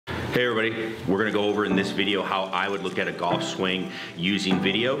Hey everybody, we're gonna go over in this video how I would look at a golf swing using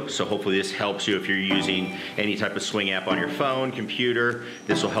video. So hopefully this helps you if you're using any type of swing app on your phone, computer.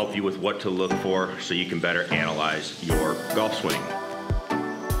 This will help you with what to look for so you can better analyze your golf swing.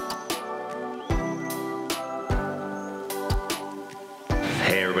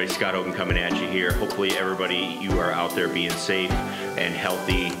 Hey everybody, Scott Oaken coming at you here. Hopefully everybody, you are out there being safe and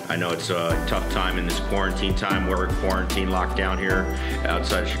healthy. I know it's a tough time in this quarantine time. We're in quarantine lockdown here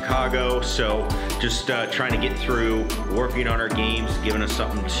outside of Chicago. So just trying to get through, working on our games, giving us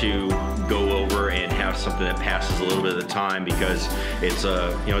something to go over and have something that passes a little bit of the time, because it's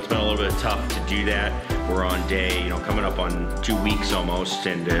it's been a little bit tough to do that. We're on day, coming up on 2 weeks almost,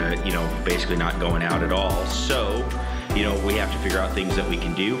 and basically not going out at all. So we have to figure out things that we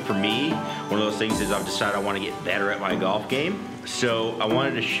can do. For me, one of those things is I've decided I want to get better at my golf game. So I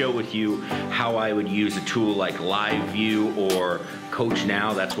wanted to show with you how I would use a tool like Live View or Coach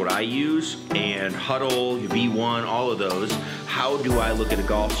Now, that's what I use, and Huddle, V1, all of those. How do I look at a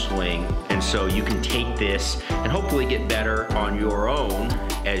golf swing? And so you can take this and hopefully get better on your own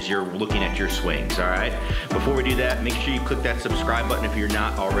as you're looking at your swings, all right? Before we do that, make sure you click that subscribe button if you're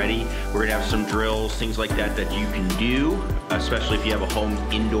not already. We're gonna have some drills, things like that that you can do, especially if you have a home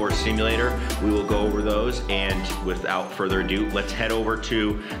indoor simulator. We will go over those, and without further ado, let's head over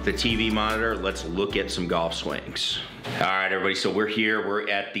to the TV monitor. Let's look at some golf swings. All right, everybody, so we're here. We're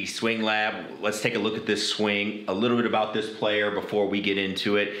at the Swing Lab. Let's take a look at this swing. A little bit about this player before we get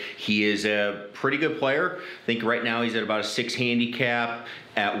into it. He is a pretty good player. I think right now he's at about a 6 handicap.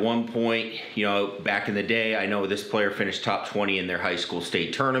 At one point, back in the day, I know this player finished top 20 in their high school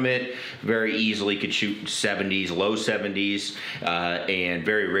state tournament. Very easily could shoot 70s, low 70s, and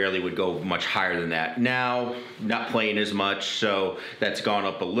very rarely would go much higher than that. Now, not playing as much, so that's gone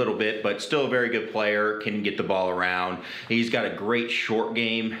up a little bit, but still a very good player, can get the ball around. He's got a great short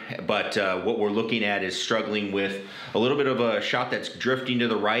game, but what we're looking at is struggling with a little bit of a shot that's drifting to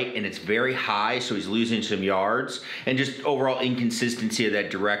the right, and it's very high, so he's losing some yards, and just overall inconsistency of that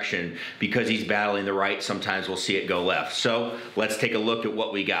direction. Because he's battling the right, sometimes we'll see it go left. So let's take a look at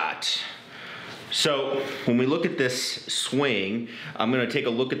what we got. So when we look at this swing, I'm going to take a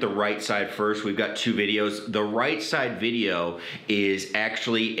look at the right side first. We've got two videos. The right side video is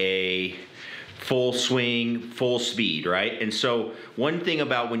actually a full swing, full speed, right? And so one thing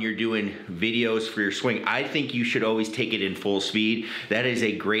about when you're doing videos for your swing, I think you should always take it in full speed. That is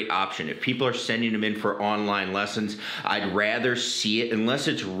a great option. If people are sending them in for online lessons, I'd rather see it, unless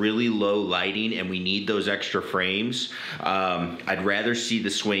it's really low lighting and we need those extra frames, I'd rather see the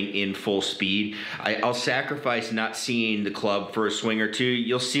swing in full speed. I'll sacrifice not seeing the club for a swing or two.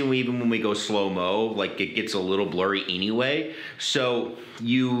 You'll see even when we go slow-mo, like it gets a little blurry anyway. So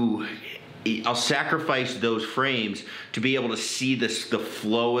I'll sacrifice those frames to be able to see the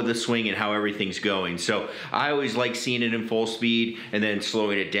flow of the swing and how everything's going. So I always like seeing it in full speed and then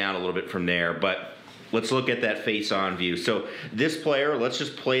slowing it down a little bit from there. But let's look at that face-on view. So this player, let's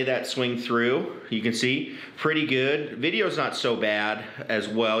just play that swing through. You can see pretty good. Video's not so bad as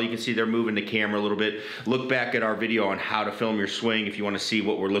well. You can see they're moving the camera a little bit. Look back at our video on how to film your swing if you want to see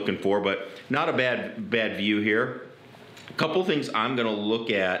what we're looking for, but not a bad view here. A couple things I'm going to look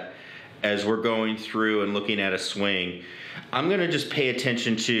at as we're going through and looking at a swing. I'm gonna just pay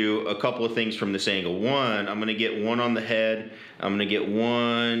attention to a couple of things from this angle. One, I'm gonna get one on the head. I'm gonna get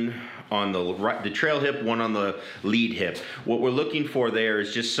one on the trail hip, one on the lead hip. What we're looking for there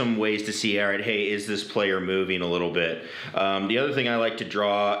is just some ways to see, all right, hey, is this player moving a little bit? The other thing I like to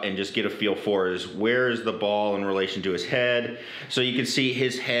draw and just get a feel for is where is the ball in relation to his head? So you can see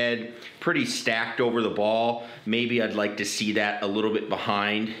his head pretty stacked over the ball. Maybe I'd like to see that a little bit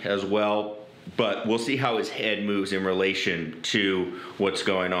behind as well, but we'll see how his head moves in relation to what's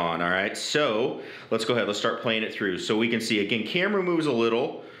going on, all right? So let's go ahead, let's start playing it through. So we can see, again, camera moves a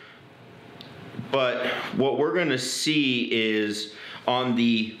little, but what we're gonna see is on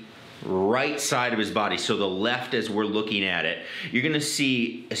the right side of his body, so the left as we're looking at it, you're gonna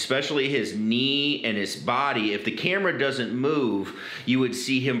see, especially his knee and his body, if the camera doesn't move, you would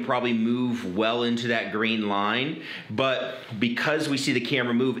see him probably move well into that green line. But because we see the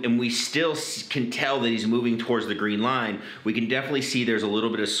camera move and we still can tell that he's moving towards the green line, we can definitely see there's a little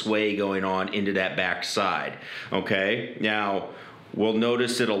bit of sway going on into that back side, okay? Now, we'll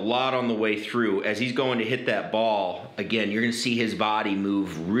notice it a lot on the way through. As he's going to hit that ball, again, you're gonna see his body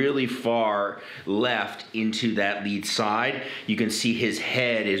move really far left into that lead side. You can see his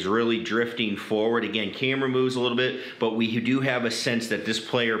head is really drifting forward. Again, camera moves a little bit, but we do have a sense that this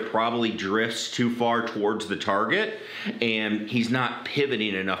player probably drifts too far towards the target, and he's not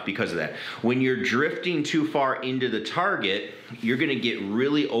pivoting enough because of that. When you're drifting too far into the target, you're gonna get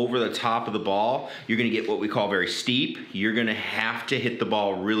really over the top of the ball. You're gonna get what we call very steep. You're gonna have to hit the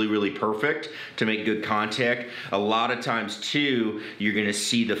ball really, really perfect to make good contact. A lot of times too, you're gonna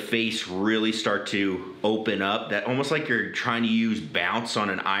see the face really start to open up. That almost like you're trying to use bounce on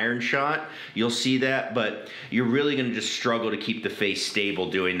an iron shot. You'll see that, but you're really gonna just struggle to keep the face stable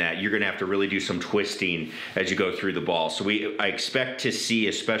doing that. You're gonna have to really do some twisting as you go through the ball. So I expect to see,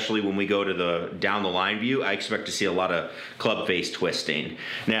 especially when we go to the down the line view, I expect to see a lot of club face twisting.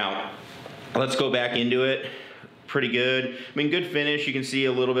 Now, let's go back into it. Pretty good. I mean, good finish. You can see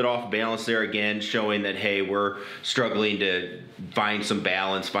a little bit off balance there again, showing that, hey, we're struggling to find some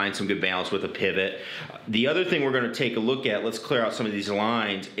balance, find some good balance with a pivot. The other thing we're going to take a look at, let's clear out some of these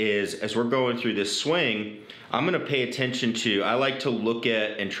lines, is as we're going through this swing, I'm going to pay attention to, I like to look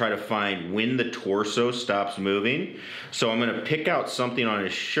at and try to find when the torso stops moving. So I'm going to pick out something on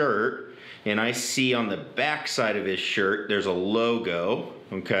his shirt, and I see on the back side of his shirt there's a logo,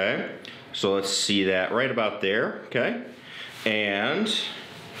 okay? So let's see that right about there, okay? And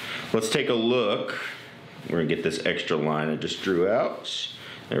let's take a look. We're gonna get this extra line I just drew out.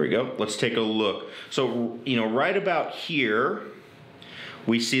 There we go. Let's take a look. So, you know, right about here,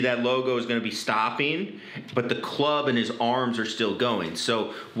 we see that logo is going to be stopping, but the club and his arms are still going.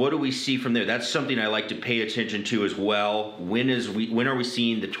 So what do we see from there? That's something I like to pay attention to as well. When are we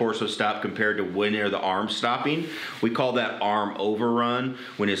seeing the torso stop compared to when are the arms stopping? We call that arm overrun,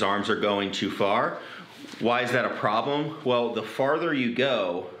 when his arms are going too far. Why is that a problem? Well, the farther you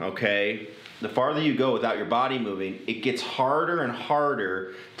go, okay, the farther you go without your body moving, it gets harder and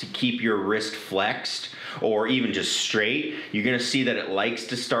harder to keep your wrist flexed or even just straight. You're gonna see that it likes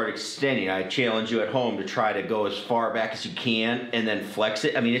to start extending. I challenge you at home to try to go as far back as you can and then flex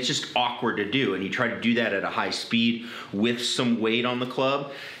it. I mean, it's just awkward to do, and you try to do that at a high speed with some weight on the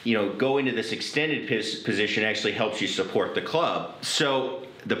club. You know, going to this extended position actually helps you support the club. So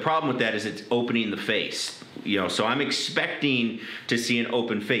the problem with that is it's opening the face. You know, so I'm expecting to see an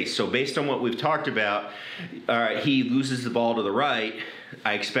open face. So based on what we've talked about, all right, he loses the ball to the right.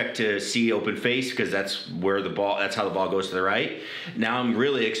 I expect to see open face because that's where the ball, that's how the ball goes to the right. Now I'm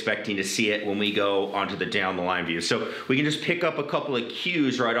really expecting to see it when we go onto the down the line view. So we can just pick up a couple of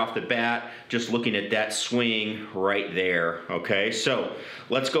cues right off the bat, just looking at that swing right there, okay? So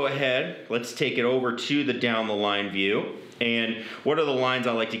let's go ahead, let's take it over to the down the line view. And what are the lines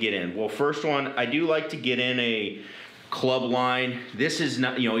I like to get in? Well, first one, I do like to get in a club line. This is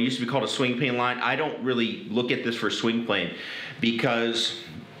not, you know, it used to be called a swing plane line. I don't really look at this for swing plane because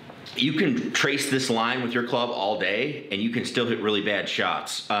you can trace this line with your club all day and you can still hit really bad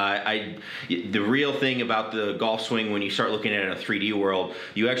shots. The real thing about the golf swing, when you start looking at it in a 3D world,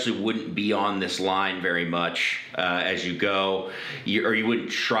 you actually wouldn't be on this line very much as you go, or you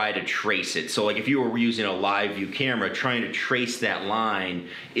wouldn't try to trace it. So like if you were using a live view camera, trying to trace that line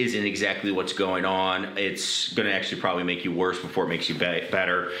isn't exactly what's going on. It's gonna actually probably make you worse before it makes you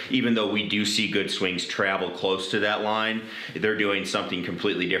better. Even though we do see good swings travel close to that line, they're doing something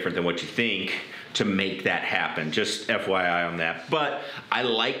completely different than what you think to make that happen. Just FYI on that. But I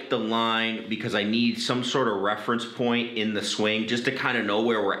like the line because I need some sort of reference point in the swing just to kind of know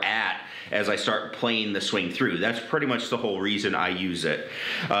where we're at as I start playing the swing through. That's pretty much the whole reason I use it.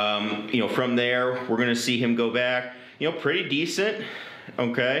 You know, from there, we're gonna see him go back, you know, pretty decent,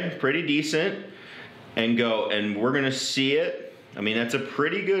 okay, pretty decent, and go, and we're gonna see it. I mean, that's a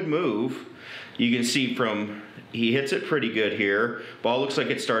pretty good move. You can see from, he hits it pretty good here. Ball looks like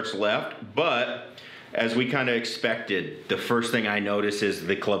it starts left, but as we kind of expected, the first thing I notice is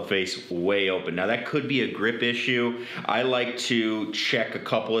the club face way open. Now that could be a grip issue. I like to check a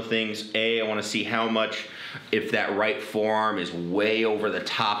couple of things. I want to see how much, if that right forearm is way over the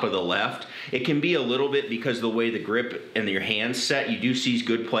top of the left. It can be a little bit because of the way the grip and your hand's set. You do see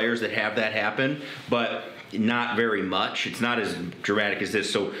good players that have that happen, but not very much. It's not as dramatic as this.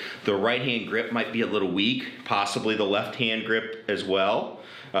 So the right hand grip might be a little weak, possibly the left hand grip as well,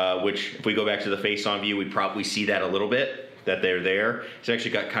 which if we go back to the face on view, we probably see that a little bit, that they're there. It's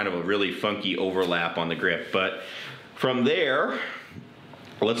actually got kind of a really funky overlap on the grip. But from there,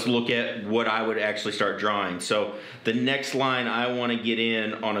 let's look at what I would actually start drawing. So the next line I want to get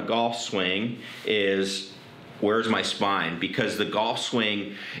in on a golf swing is, where's my spine? Because the golf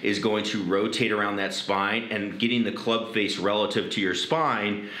swing is going to rotate around that spine, and getting the club face relative to your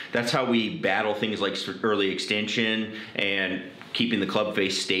spine, that's how we battle things like early extension and keeping the club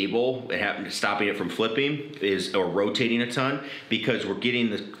face stable and stopping it from flipping or rotating a ton, because we're getting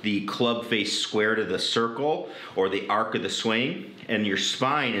the club face square to the circle or the arc of the swing, and your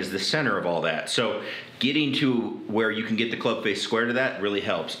spine is the center of all that. So getting to where you can get the club face square to that really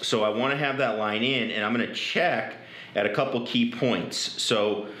helps. So I want to have that line in, and I'm going to check at a couple key points.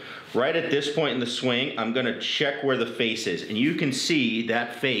 So right at this point in the swing, I'm gonna check where the face is. And you can see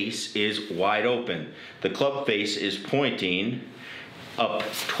that face is wide open. The club face is pointing up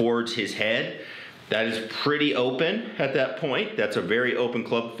towards his head. That is pretty open at that point. That's a very open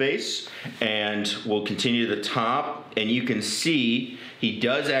club face. And we'll continue to the top, and you can see he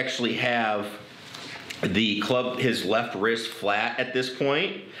does actually have the club, his left wrist flat at this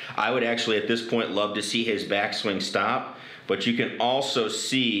point. I would actually at this point love to see his backswing stop, but you can also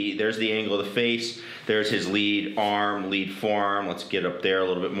see, there's the angle of the face, there's his lead arm, lead forearm. Let's get up there a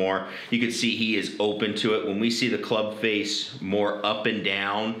little bit more. You can see he is open to it. When we see the club face more up and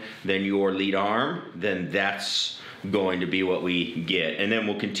down than your lead arm, then that's going to be what we get. And then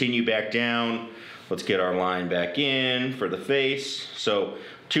we'll continue back down. Let's get our line back in for the face. So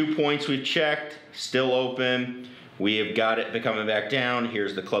 2 points we've checked, still open. We have got it coming back down.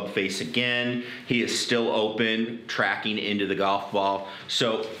 Here's the club face again. He is still open, tracking into the golf ball.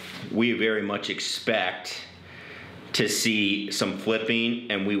 So we very much expect to see some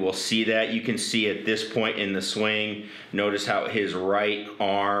flipping, and we will see that. You can see at this point in the swing, notice how his right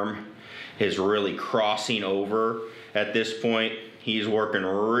arm is really crossing over at this point. He's working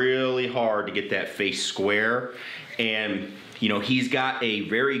really hard to get that face square. And you know, he's got a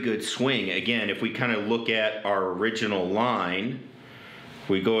very good swing. Again, if we kind of look at our original line,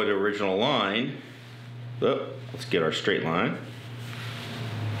 we go to original line, let's get our straight line.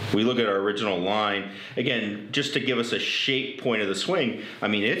 We look at our original line, again, just to give us a shape point of the swing. I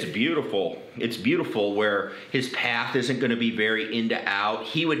mean, it's beautiful. It's beautiful where his path isn't gonna be very in to out.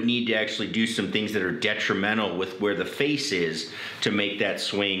 He would need to actually do some things that are detrimental with where the face is to make that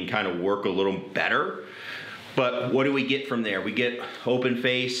swing kind of work a little better. But what do we get from there? We get open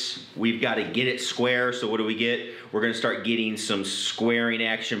face. We've got to get it square. So what do we get? We're going to start getting some squaring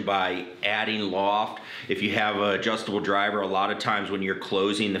action by adding loft. If you have an adjustable driver, a lot of times when you're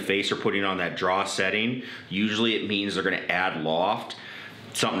closing the face or putting on that draw setting, usually it means they're going to add loft.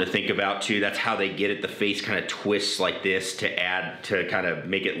 Something to think about too. That's how they get it. The face kind of twists like this to add, to kind of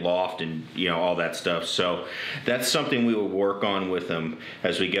make it loft and, you know, all that stuff. So that's something we will work on with them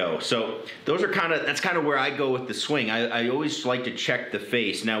as we go. So those are that's kind of where I go with the swing. I always like to check the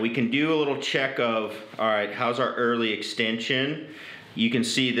face. Now we can do a little check of, all right, how's our early extension? You can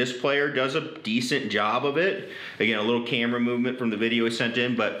see this player does a decent job of it. Again, a little camera movement from the video he sent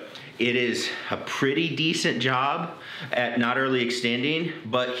in, but it is a pretty decent job at not early extending,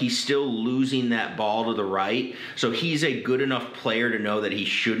 but he's still losing that ball to the right. So he's a good enough player to know that he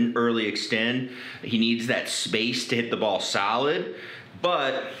shouldn't early extend. He needs that space to hit the ball solid,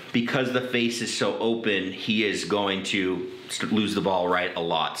 but because the face is so open, he is going to lose the ball right a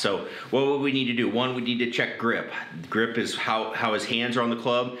lot. So what would we need to do? One, we need to check grip. Grip is how his hands are on the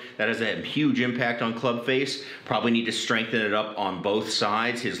club. That has a huge impact on club face. Probably need to strengthen it up on both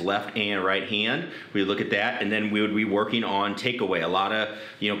sides, his left and right hand. We look at that, and then we would be working on takeaway. A lot of,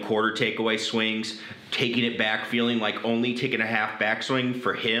 you know, quarter takeaway swings, taking it back, feeling like only taking a half backswing.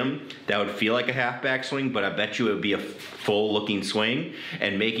 For him, that would feel like a half backswing, but I bet you it would be a full looking swing,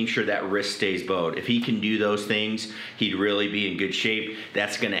 and making sure that wrist stays bowed. If he can do those things, he'd really be in good shape.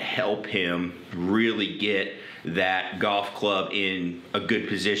 That's gonna help him really get that golf club in a good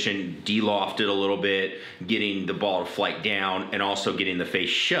position, de-lofted a little bit, getting the ball to flight down, and also getting the face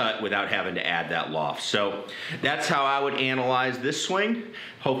shut without having to add that loft. So that's how I would analyze this swing.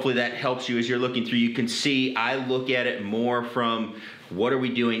 Hopefully that helps you as you're looking through. You can see I look at it more from what are we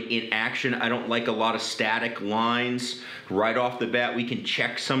doing in action. I don't like a lot of static lines right off the bat. We can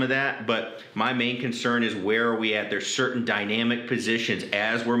check some of that, but my main concern is where are we at? There's certain dynamic positions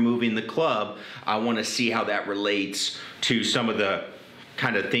as we're moving the club. I want to see how that relates to some of the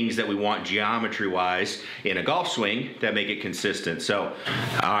kind of things that we want geometry-wise in a golf swing that make it consistent. So,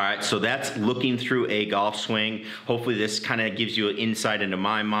 all right, so that's looking through a golf swing. Hopefully this kind of gives you an insight into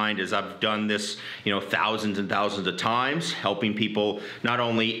my mind as I've done this, you know, thousands and thousands of times, helping people not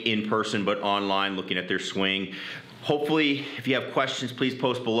only in person but online looking at their swing. Hopefully, if you have questions, please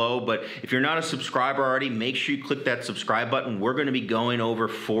post below. But if you're not a subscriber already, make sure you click that subscribe button. We're going to be going over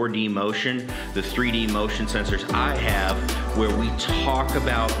 4D motion, the 3D motion sensors I have, where we talk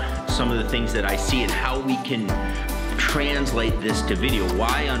about some of the things that I see and how we can translate this to video.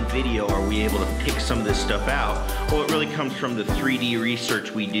 Why on video are we able to pick some of this stuff out? Well, it really comes from the 3D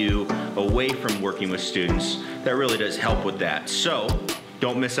research we do away from working with students. That really does help with that. So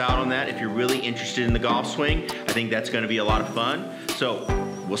don't miss out on that if you're really interested in the golf swing. I think that's going to be a lot of fun. So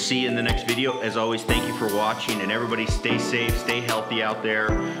we'll see you in the next video. As always, thank you for watching, and everybody stay safe, stay healthy out there.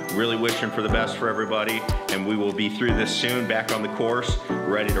 Really wishing for the best for everybody, and we will be through this soon, back on the course,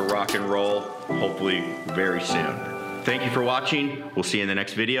 ready to rock and roll, hopefully very soon. Thank you for watching. We'll see you in the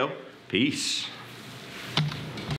next video. Peace.